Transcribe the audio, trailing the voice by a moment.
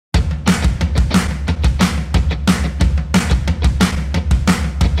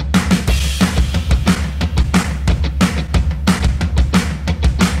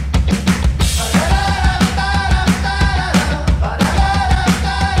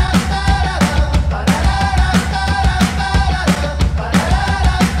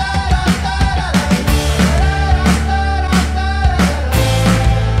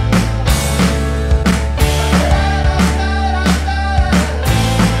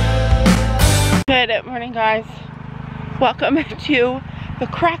Good morning, guys. Welcome to the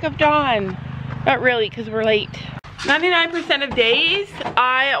crack of dawn. Not really, because we're late. 99% of days,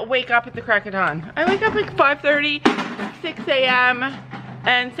 I wake up at the crack of dawn. I wake up like 5:30, 6 a.m.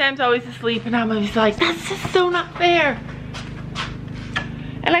 and Sam's always asleep and I'm always like, that's just so not fair.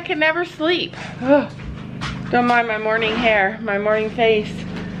 And I can never sleep. Ugh. Don't mind my morning hair, my morning face,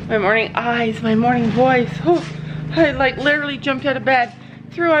 my morning eyes, my morning voice. Whew. I like literally jumped out of bed,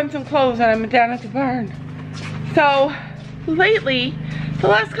 threw on some clothes, and I'm down at the barn. So lately, the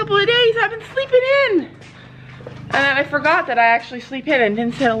last couple of days, I've been sleeping in. And then I forgot that I actually sleep in and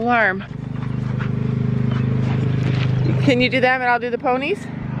didn't set an alarm. Can you do them and I'll do the ponies?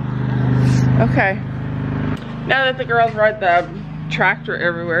 Okay. Now that the girls ride the tractor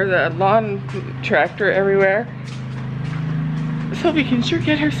everywhere, the lawn tractor everywhere, Sophie can sure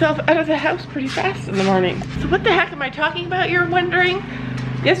get herself out of the house pretty fast in the morning. So what the heck am I talking about, you're wondering?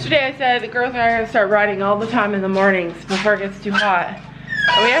 Yesterday I said the girls and I are gonna start riding all the time in the mornings before it gets too hot.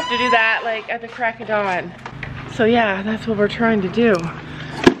 And we have to do that like at the crack of dawn. So yeah, that's what we're trying to do.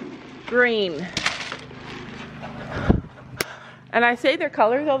 Green. And I say their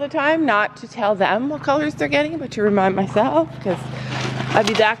colors all the time, not to tell them what colors they're getting, but to remind myself, because I'd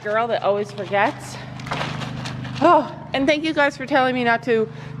be that girl that always forgets. Oh, and thank you guys for telling me not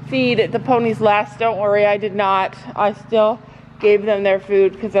to feed the ponies less. Don't worry, I did not. I still gave them their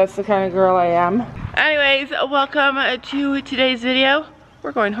food because that's the kind of girl I am. Anyways, welcome to today's video.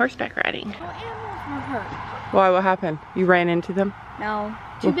 We're going horseback riding. Well, animals were hurt. Why, what happened? You ran into them? No,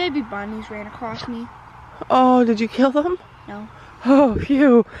 two baby bunnies ran across me. Oh, did you kill them? No. Oh,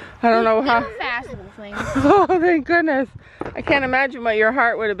 phew. I don't know how. They're fast little things. Oh, thank goodness. I can't imagine what your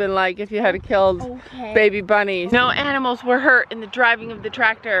heart would have been like if you had killed baby bunnies. No animals were hurt in the driving of the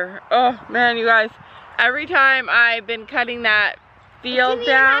tractor. Oh, man, you guys. Every time I've been cutting that field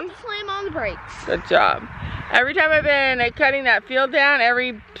down. Have to slam on the brakes. Good job. Every time I've been cutting that field down,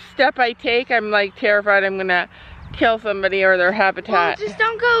 every step I take, I'm like terrified I'm gonna kill somebody or their habitat. Well, just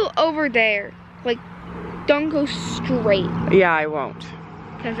don't go over there. Like, don't go straight. Yeah, I won't.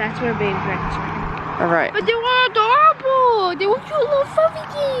 Because that's where baby bunnies are. Alright. But they were adorable. They were cute little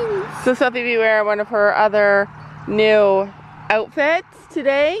fluffy things. So Sophie be wearing one of her other new outfits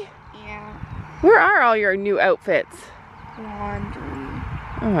today. Yeah. Where are all your new outfits? Laundry.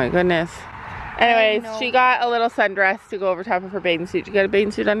 Oh my goodness. Anyways, she got a little sundress to go over top of her bathing suit. You got a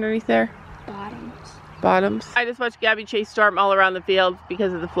bathing suit underneath there? Bottoms. Bottoms. I just watched Gabby chase Storm all around the field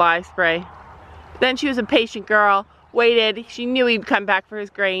because of the fly spray. Then she was a patient girl, waited. She knew he'd come back for his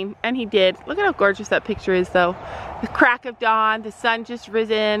grain, and he did. Look at how gorgeous that picture is, though. The crack of dawn, the sun just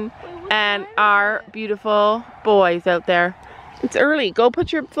risen, and our beautiful boys out there. It's early. Go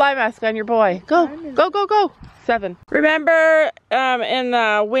put your fly mask on your boy. Go, go, go, go. 7. Remember in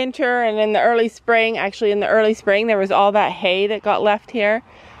the winter and in the early spring, actually in the early spring, there was all that hay that got left here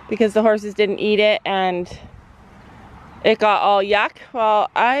because the horses didn't eat it and it got all yuck.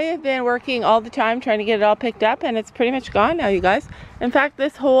 Well, I have been working all the time trying to get it all picked up and it's pretty much gone now, you guys. In fact,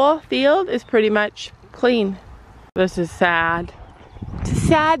 this whole field is pretty much clean. This is sad. It's a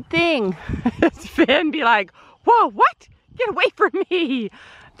sad thing. Finn be like, whoa, what? Get away from me.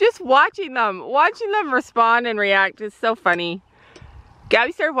 Just watching them respond and react is so funny.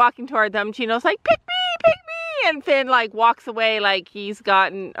 Gabby started walking toward them. Chino's like, pick me, and Finn like walks away like he's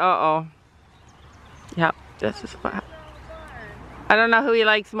gotten, Yep, this is what happened. I don't know who he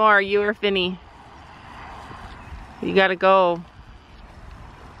likes more, you or Finny. You gotta go.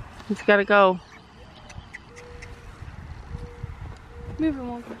 He's gotta go. Move him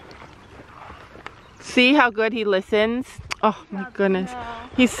over. See how good he listens? Oh my goodness.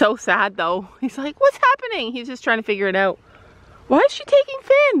 He's so sad though. He's like, what's happening? He's just trying to figure it out. Why is she taking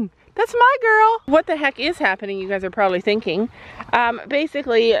Finn? That's my girl. What the heck is happening, you guys are probably thinking.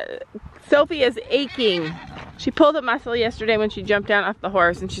 Basically, Sophie is aching. She pulled a muscle yesterday when she jumped down off the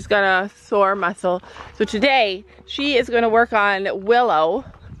horse and she's got a sore muscle. So today, she is gonna work on Willow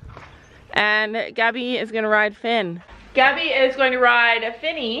and Gabby is gonna ride Finn. Gabby is going to ride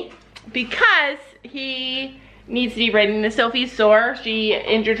Finny because he needs to be ridden. Sophie's sore. She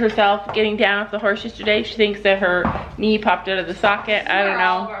injured herself getting down off the horse yesterday. She thinks that her knee popped out of the socket. I don't know.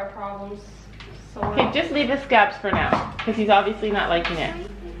 All of our problems. Okay, just leave the scabs for now because he's obviously not liking it.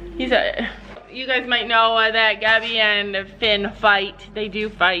 You guys might know that Gabby and Finn fight. They do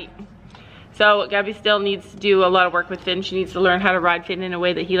fight. So Gabby still needs to do a lot of work with Finn. She needs to learn how to ride Finn in a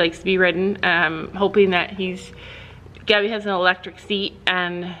way that he likes to be ridden. Hoping that Gabby has an electric seat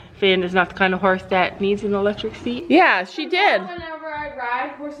and Finn is not the kind of horse that needs an electric seat. Yeah, she did. Whenever I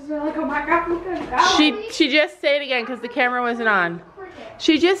ride, horses are like, oh my god, look at that. She just say it again because the camera wasn't on. Cricket.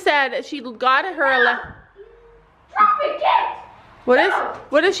 She just said she got her Drop it, get!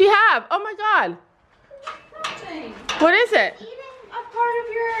 What does she have? Oh my God. Nothing. What is it? Eating a part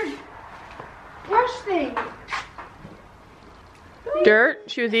of your brush thing. Dirt?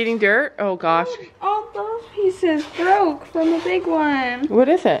 She was eating dirt? Oh gosh. All those pieces broke from the big one. What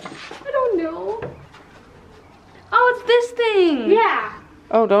is it? I don't know. Oh, it's this thing. Yeah.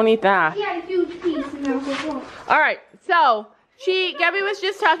 Oh, don't eat that. He had a huge piece and that was wrong. All right, so Gabby was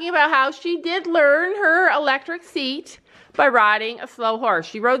just talking about how she did learn her electric seat by riding a slow horse.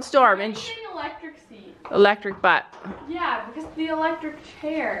 She rode Storm and electric seat. electric butt. Yeah, because the electric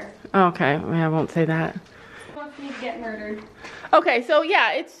chair. Okay, I won't say that. Wants me to get murdered. Okay, so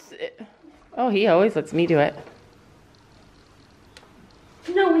yeah, oh, he always lets me do it.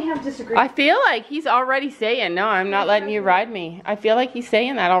 No, we have disagreements. I feel like he's already saying, no, I'm not letting you ride me. I feel like he's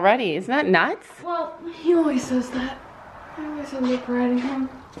saying that already. Isn't that nuts? Well, he always says that. I always end up riding him.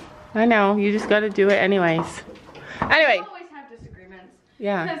 I know, you just gotta do it anyways. Anyway. We always have disagreements.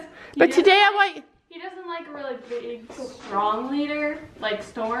 Yeah. Because But today I want... He doesn't like a really big, strong leader, like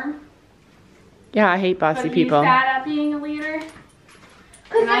Storm. Yeah, I hate bossy But people. he's bad at being a leader.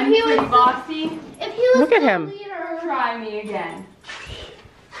 Because And I'm pretty bossy. If he was Look at the him. leader, Try me again.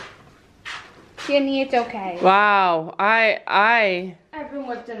 Jenny, it's okay. Wow, I've been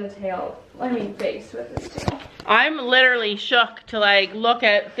whipped in the face with his tail. I'm literally shook to like look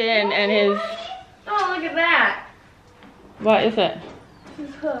at Finn and his... Oh, look at that. What is it?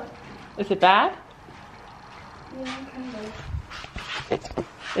 His hook. Is it bad? Yeah, kind of.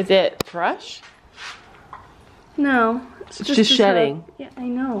 Is it fresh? No. It's just shedding. Yeah, I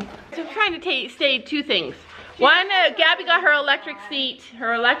know. So I'm trying to say two things. One, Gabby got her electric seat,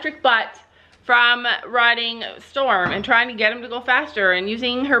 her electric butt from riding Storm and trying to get him to go faster and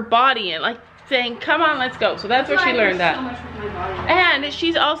using her body and like saying, come on, let's go. So that's where she learned that. And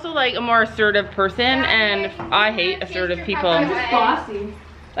she's also like a more assertive person, and I hate assertive people. I'm just bossy.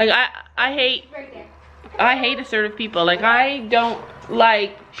 Like I hate assertive people. Like I don't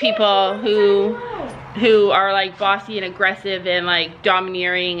like people who are like bossy and aggressive and like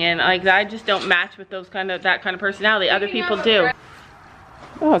domineering, and like I just don't match with that kind of personality. Other people do.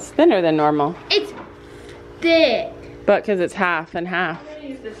 Oh, it's thinner than normal. It's thick. But because it's half and half. I'm gonna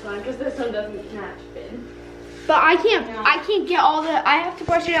use this one because this one doesn't match Finn. But I can't get all the, I have to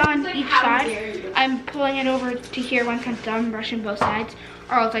brush it on like, each how side. dare you. I'm pulling it over to here once I'm done brushing both sides,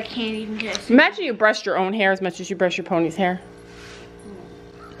 or else I can't even get it. Imagine you brushed your own hair as much as you brush your pony's hair.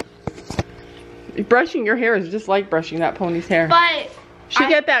 Brushing your hair is just like brushing that pony's hair. But Should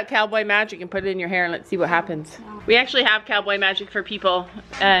get that cowboy magic and put it in your hair and let's see what happens. We actually have cowboy magic for people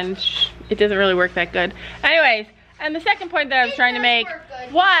and it doesn't really work that good. Anyways, and the second point that I was trying to make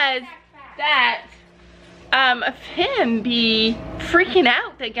was that Finn be freaking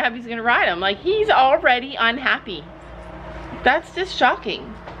out that Gabby's gonna ride him. Like, he's already unhappy. That's just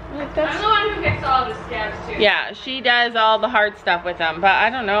shocking. Like, that's... I'm the one who gets all the scabs too. Yeah, she does all the hard stuff with them, but I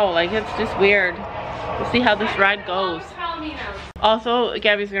don't know, like, it's just weird. We'll see how this ride goes. Also,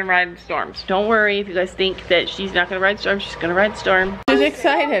 Gabby's gonna ride Storms. Don't worry if you guys think that she's not gonna ride Storm, she's gonna ride Storm. She's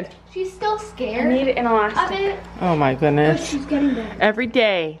excited. she's still scared. I need an of elastic. it. Oh my But goodness. she's getting better. Every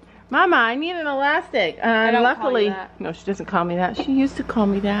day. Mama, I need an elastic. And don't luckily, call you that. no, she doesn't call me that. She used to call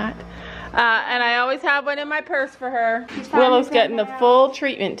me that. And I always have one in my purse for her. Willow's getting the full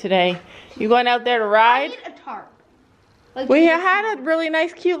treatment today. You going out there to I ride? need a tarp. Like We this had a really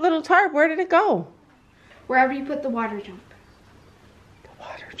nice, cute little tarp. Where did it go? wherever you put the water jump. The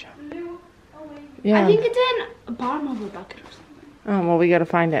water jump. Yeah. I think it's in the bottom of a bucket or something. Oh, well, we gotta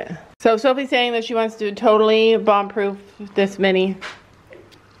find it. So Sophie's saying that she wants to totally bomb-proof this mini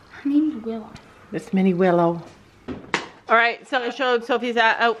Willow. Willow. All right, so I showed Sophie's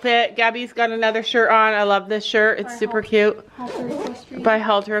outfit. Gabby's got another shirt on. I love this shirt. It's super cute. By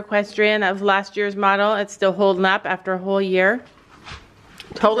Halter Equestrian. That was last year's model. It's still holding up after a whole year.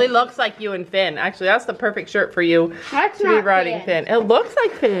 Totally looks like you and Finn. Actually, that's the perfect shirt for you That's to be riding Finn. It looks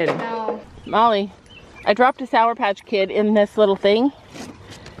like Finn. No. Molly, I dropped a Sour Patch Kid in this little thing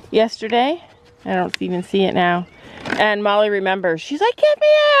yesterday. I don't even see it now. And Molly remembers. She's like, get me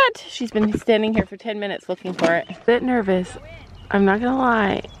it! She's been standing here for 10 minutes looking for it. A bit nervous. I'm not gonna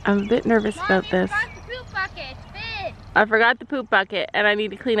lie. I'm a bit nervous about this. I forgot the poop bucket and I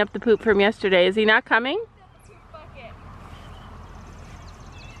need to clean up the poop from yesterday. Is he not coming?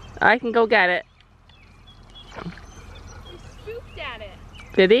 I can go get it. He scooped at it.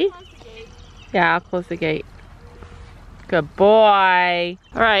 Did he? Yeah, I'll close the gate. Good boy.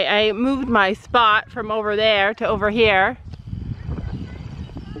 All right, I moved my spot from over there to over here.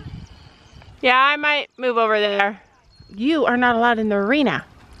 Yeah, I might move over there. you are not allowed in the arena.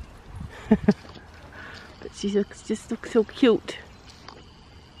 But she just looks so cute.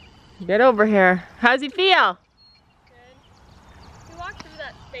 Get over here. How's he feel? Good. He walked through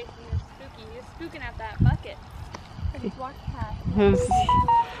that space and he was spooky. He was spooking at that bucket. And he walked past.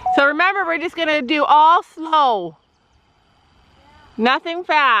 So remember, we're just gonna do all slow. Nothing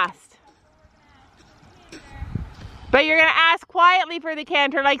fast. But you're gonna ask quietly for the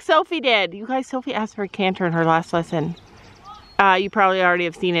canter like Sophie did. You guys, Sophie asked for a canter in her last lesson. You probably already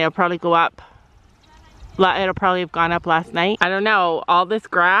have seen it. It'll probably go up. It'll probably have gone up last night. I don't know. All this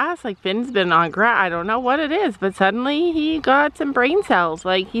grass, like Finn's been on grass. I don't know what it is, but suddenly he got some brain cells.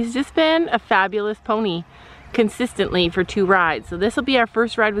 Like, he's just been a fabulous pony consistently for 2 rides. So this will be our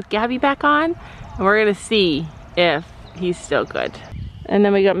first ride with Gabby back on, and we're gonna see if he's still good. And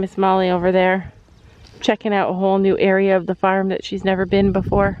then we got Miss Molly over there checking out a whole new area of the farm that she's never been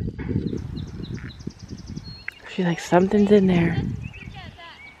before. She's like, something's in there.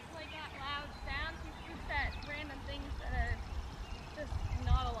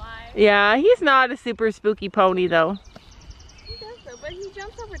 Yeah, he's not a super spooky pony though. He does though, but he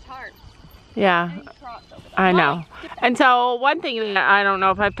jumps over tarps. Yeah, I know. And so one thing that I don't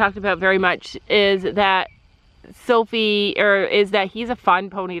know if I've talked about very much is that is that he's a fun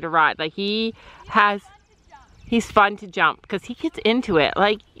pony to ride. Like he's fun to jump because he gets into it.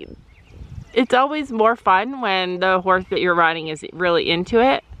 Like, it's always more fun when the horse that you're riding is really into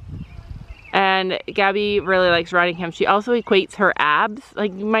it. And Gabby really likes riding him. She also equates her abs.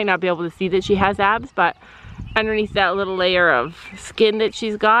 Like, you might not be able to see that she has abs, but underneath that little layer of skin that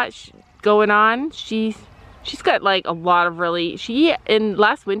she's got going on, she's got like a lot of really, in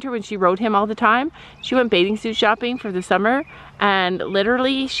last winter when she rode him all the time, she went bathing suit shopping for the summer, and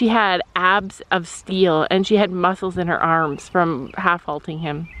literally she had abs of steel and she had muscles in her arms from half halting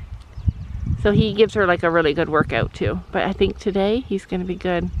him. So he gives her like a really good workout too. But I think today he's gonna be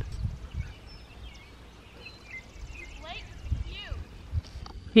good.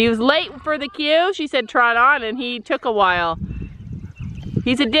 He was late for the cue. She said trot on, and he took a while.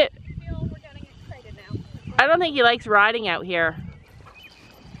 He's a dip. I don't think he likes riding out here.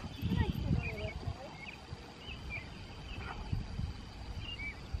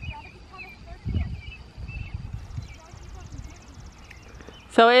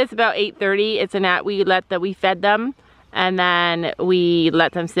 So it's about 8:30. It's we fed them, and then we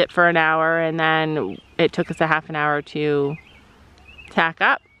let them sit for an hour, and then it took us a half an hour to tack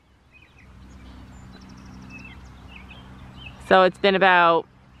up. So it's been about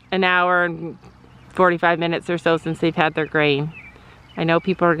an hour and 45 minutes or so since they've had their grain. I know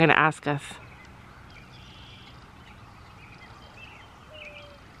people are gonna ask us.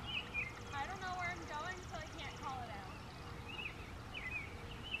 I don't know where I'm going, so I can't call it out.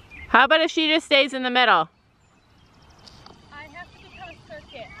 How about if she just stays in the middle? I have to become a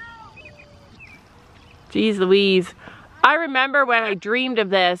circuit. Jeez Louise. I remember when I dreamed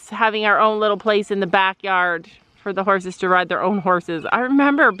of this, having our own little place in the backyard for the horses to ride their own horses. I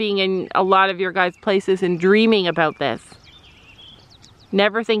remember being in a lot of your guys' places and dreaming about this.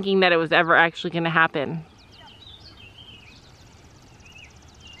 Never thinking that it was ever actually going to happen.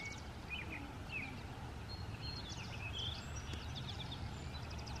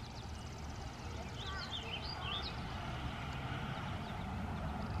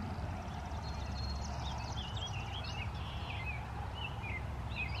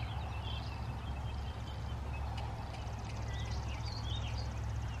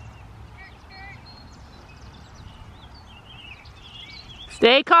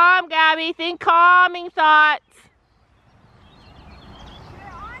 Stay calm, Gabby. Think calming thoughts.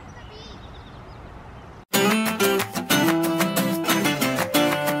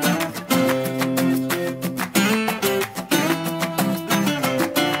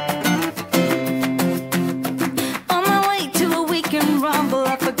 On my way to a weekend rumble,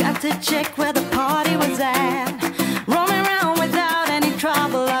 I forgot to check where the party was at. Roaming around without any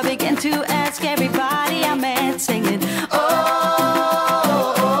trouble, I began to ask everybody I met, singing, oh.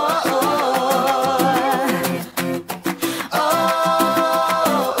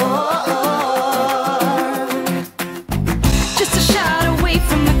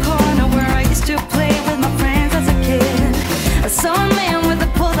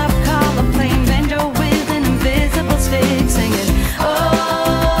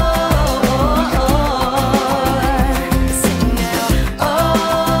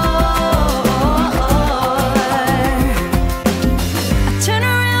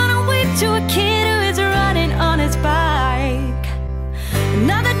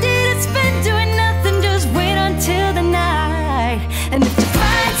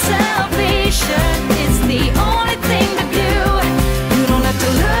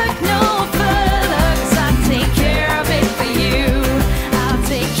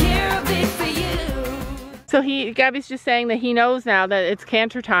 Gabby's just saying that he knows now that it's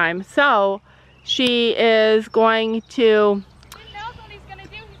canter time. So she is going to... He knows what he's going to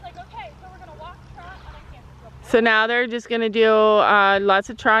do. He's like, okay, so we're going to walk, trot, and I can't go. So now they're just going to do lots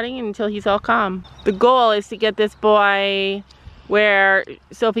of trotting until he's all calm. The goal is to get this boy where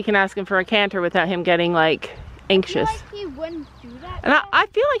Sophie can ask him for a canter without him getting like anxious. I feel like he wouldn't do that. And I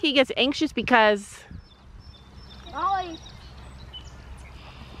feel like he gets anxious because... Ollie.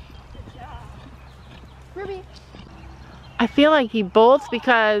 Ruby. I feel like he bolts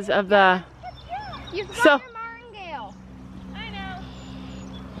because of the... You forgot your martingale. I know.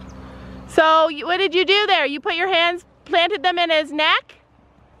 So what did you do there? You put your hands, planted them in his neck?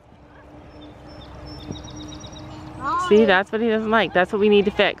 Ollie. See, that's what he doesn't like. That's what we need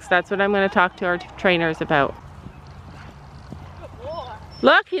to fix. That's what I'm going to talk to our trainers about. Good boy.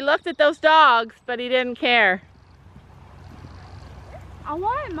 Look, he looked at those dogs, but he didn't care. I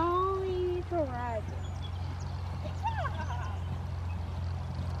want Molly to ride.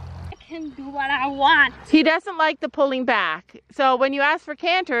 I can do what I want. He doesn't like the pulling back. So when you ask for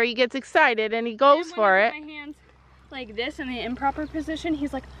canter, he gets excited and he goes And when for I it. put my hands like this in the improper position,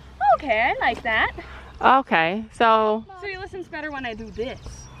 he's like, okay, I like that. Okay, so... So he listens better when I do this.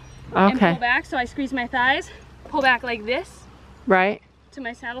 And Okay, pull back, so I squeeze my thighs, pull back like this right, to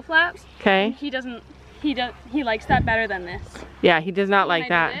my saddle flaps. okay. He likes that better than this. Yeah, he does not like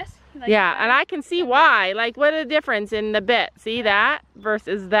When I do that. this, he likes Yeah, it and better. I can see why. Like, what a difference in the bit. See that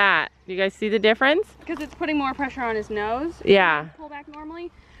versus that? You guys see the difference? Because it's putting more pressure on his nose. Yeah. Pull back normally,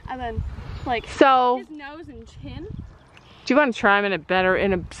 and then like So, his nose and chin. do you want to try him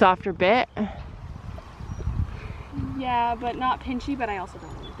in a softer bit? Yeah, but not pinchy, but I also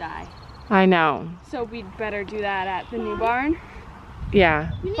don't want to die. I know. So we'd better do that at the new barn.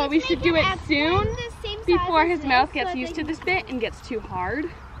 Yeah. But we should do it soon before his mouth gets used to this bit and gets too hard.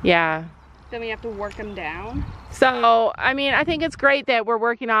 Yeah. Then we have to work him down. So, I mean, I think it's great that we're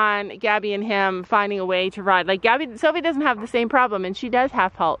working on Gabby and him finding a way to ride. Like, Sophie doesn't have the same problem, and she does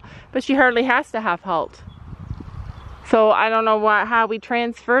half halt, but she hardly has to half halt. So, I don't know how we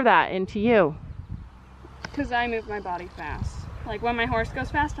transfer that into you. Because I move my body fast. Like when my horse goes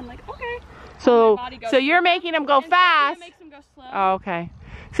fast, I'm like, okay. So, My body goes so you're making him go And Sophia fast. makes him go slow. Oh, okay.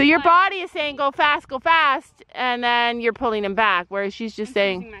 So your body is saying go fast, and then you're pulling him back, whereas she's just I'm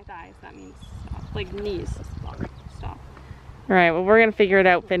saying... squeezing my thighs. That means stop. Like knees. Stop. All right, well, we're going to figure it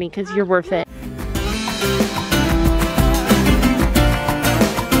out, Finny, because you're worth it.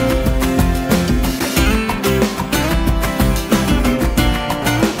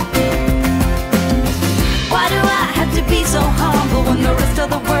 Why do I have to be so humble when the rest of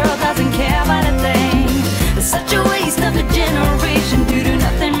the world doesn't care about a thing? It's such a waste of a generation due to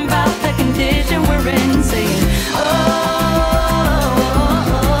nothing about the condition we're in. Saying,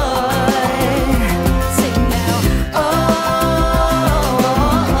 sing now,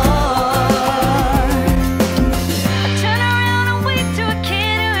 I turn around and wave to a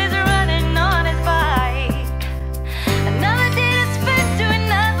kid who is running on his bike. Another day to spend doing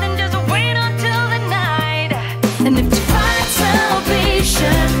nothing, just wait until the night. And if to find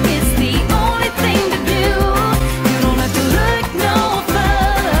salvation is the only thing to do, you don't have to look no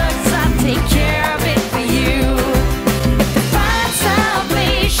further, 'cause I'll take care of it for you. If to find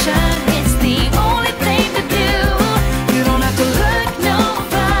salvation is the only thing to do, you don't have to look no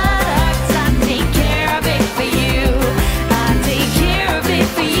further, 'cause I'll take care of it for you. I'll take care of it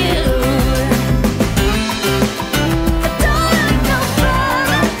for you. Don't look no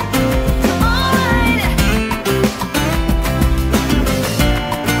further. Alright.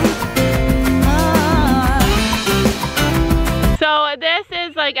 So this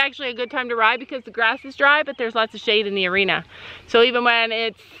is like actually a good time to ride because the grass is dry, but there's lots of shade in the arena. So even when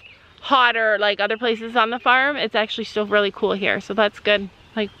it's hotter like other places on the farm, it's actually still really cool here. So that's good.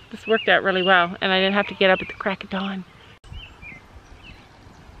 Like, this worked out really well, and I didn't have to get up at the crack of dawn.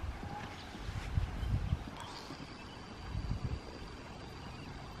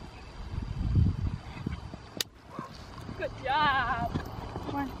 Good job.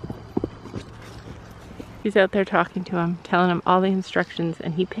 He's out there talking to him, telling him all the instructions,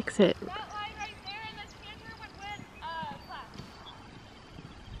 and he picks it. That line right there and this canter would win class.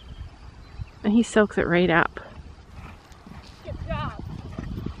 And he soaks it right up. Good job.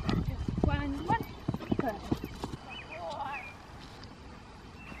 Just one. Good.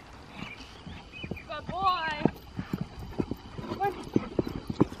 Good boy. One.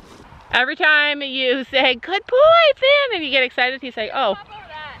 Every time you say, good boy, Finn, and you get excited, he's like, oh, Stop over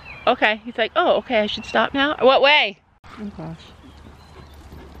that. okay. He's like, oh, okay, I should stop now. What way? Oh gosh.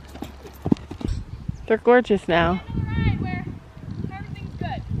 They're gorgeous now. End of the ride where everything's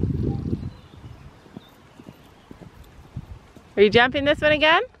good. Are you jumping this one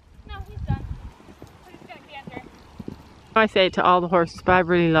again? No, he's done. We're just gonna canter. I say it to all the horses, but I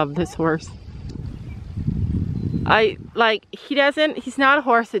really love this horse. He's not a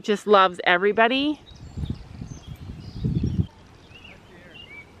horse that just loves everybody.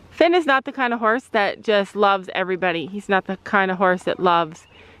 Finn is not the kind of horse that just loves everybody. He's not the kind of horse that loves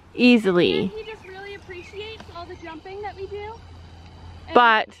easily. He just really appreciates all the jumping that we do. And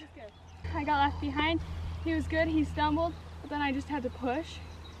But it's good. I got left behind. He was good. He stumbled, but then I just had to push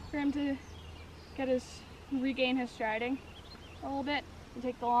for him to regain his striding a little bit and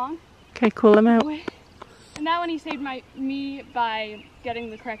take the long. okay, cool him out. And that one he saved me by getting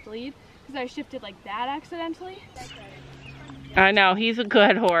the correct lead because I shifted like that accidentally. I know, he's a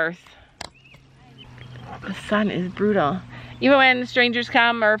good horse. The sun is brutal. Even when strangers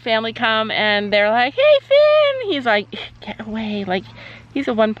come or family come and they're like, hey Finn, he's like, get away. Like, he's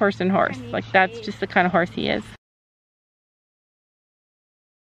a one-person horse. Like, that's just the kind of horse he is.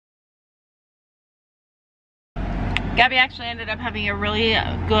 Gabby actually ended up having a really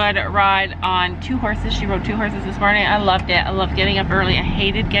good ride on 2 horses. She rode 2 horses this morning. I loved it. I loved getting up early. I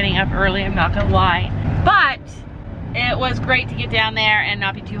hated getting up early, I'm not gonna lie. But it was great to get down there and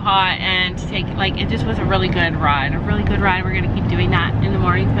not be too hot and to take, like, it just was a really good ride. A really good ride. We're gonna keep doing that in the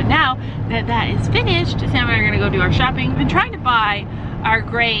mornings. But now that that is finished, Sam and I are gonna go do our shopping. We've been trying to buy our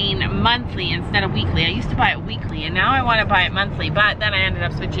grain monthly instead of weekly. I used to buy it weekly and now I want to buy it monthly, but then I ended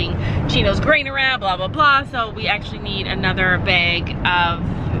up switching Chino's grain around, blah, blah, blah. So we actually need another bag of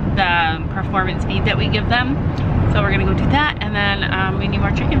the performance feed that we give them. So we're gonna go do that, and then we need more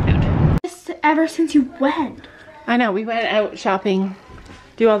chicken food. Ever since you went. I know, we went out shopping,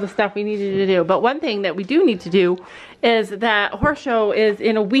 do all the stuff we needed to do. But one thing that we do need to do is that horse show is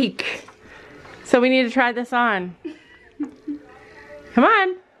in a week. So we need to try this on. Come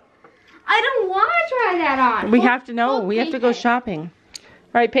on. I don't want to try that on. We have to know. We have to go shopping. All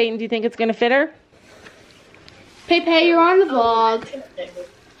right, Peyton, do you think it's going to fit her? Pepe, you're on the vlog.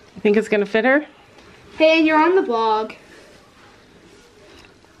 You think it's going to fit her? Peyton, you're on the vlog.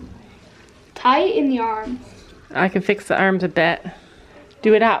 Tight in the arms. I can fix the arms a bit.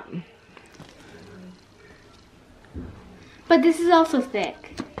 Do it up. But this is also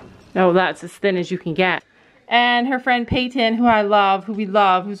thick. No, that's as thin as you can get. And her friend Peyton, who I love, who we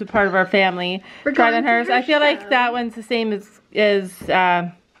love, who's a part of our family, tried on hers. I feel like that one's the same as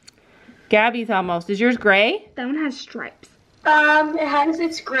Gabby's almost. Is yours gray? That one has stripes.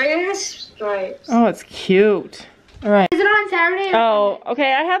 It's gray, it has stripes. Oh, it's cute. All right. Is it on Saturday? Oh,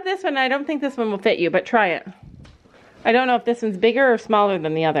 okay, I have this one. I don't think this one will fit you, but try it. I don't know if this one's bigger or smaller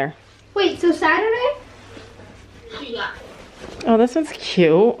than the other. Wait, so Saturday? Yeah. Oh, this one's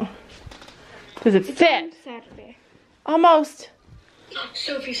cute. Does it fit? Saturday. Almost.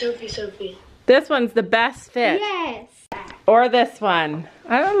 Sophie. This one's the best fit. Yes. Or this one.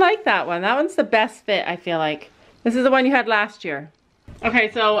 I don't like that one. That one's the best fit, I feel like. This is the one you had last year.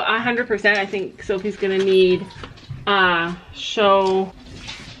 Okay, so 100% I think Sophie's gonna need a show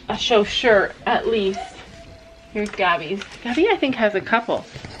shirt at least. Here's Gabby's. Gabby, I think, has a couple.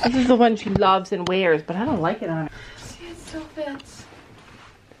 This is the one she loves and wears, but I don't like it on her. See, it still fits.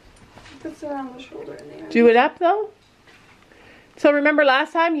 Fits around the shoulder in there. Do it up though? So remember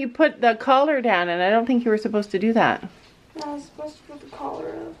last time you put the collar down and I don't think you were supposed to do that. I was supposed to put the collar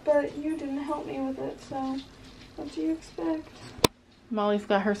up, but you didn't help me with it, so what do you expect? Molly's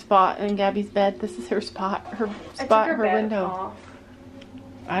got her spot in Gabby's bed. This is her spot, her window. Off.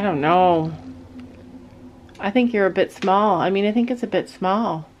 I don't know. I think you're a bit small. I mean, I think it's a bit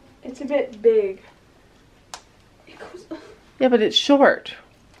small. It's a bit big. It goes. Yeah, but it's short.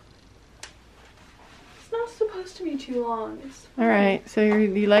 It's not supposed to be too long. All right, so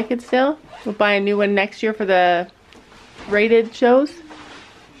you like it still? We'll buy a new one next year for the rated shows.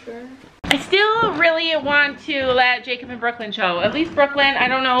 Sure. I still really want to let Jacob and Brooklyn show. At least Brooklyn, I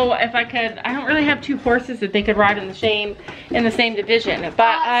don't know if I could. I don't really have 2 horses that they could ride in the same division.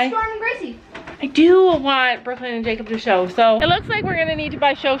 But Storm and Gracie. I do want Brooklyn and Jacob to show. So it looks like we're gonna need to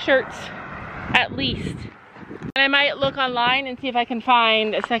buy show shirts at least. And I might look online and see if I can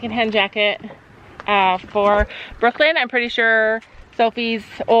find a secondhand jacket for Brooklyn. I'm pretty sure Sophie's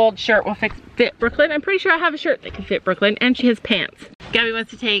old shirt will fit Brooklyn. I'm pretty sure I have a shirt that can fit Brooklyn, and she has pants. Gabby wants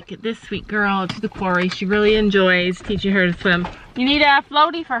to take this sweet girl to the quarry. She really enjoys teaching her to swim. You need a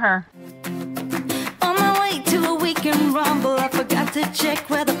floaty for her. On my way to a weekend rumble, I forgot to check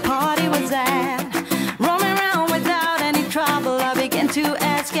where the party was at. Roaming around without any trouble, I began to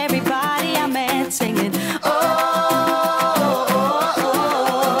ask everybody I met, singing,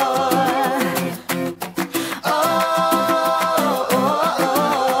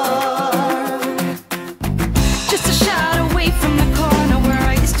 just a shot away from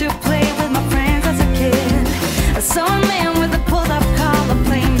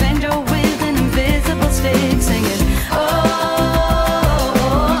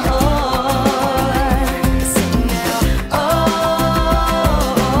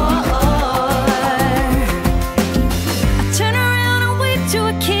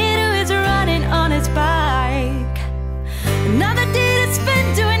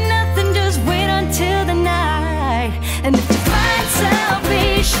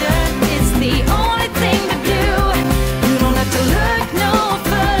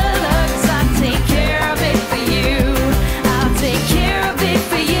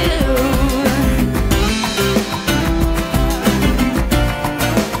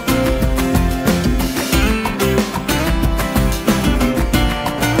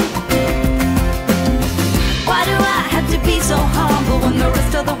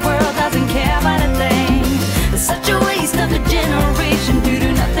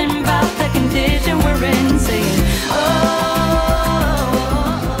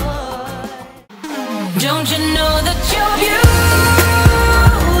Don't you know that you're beautiful?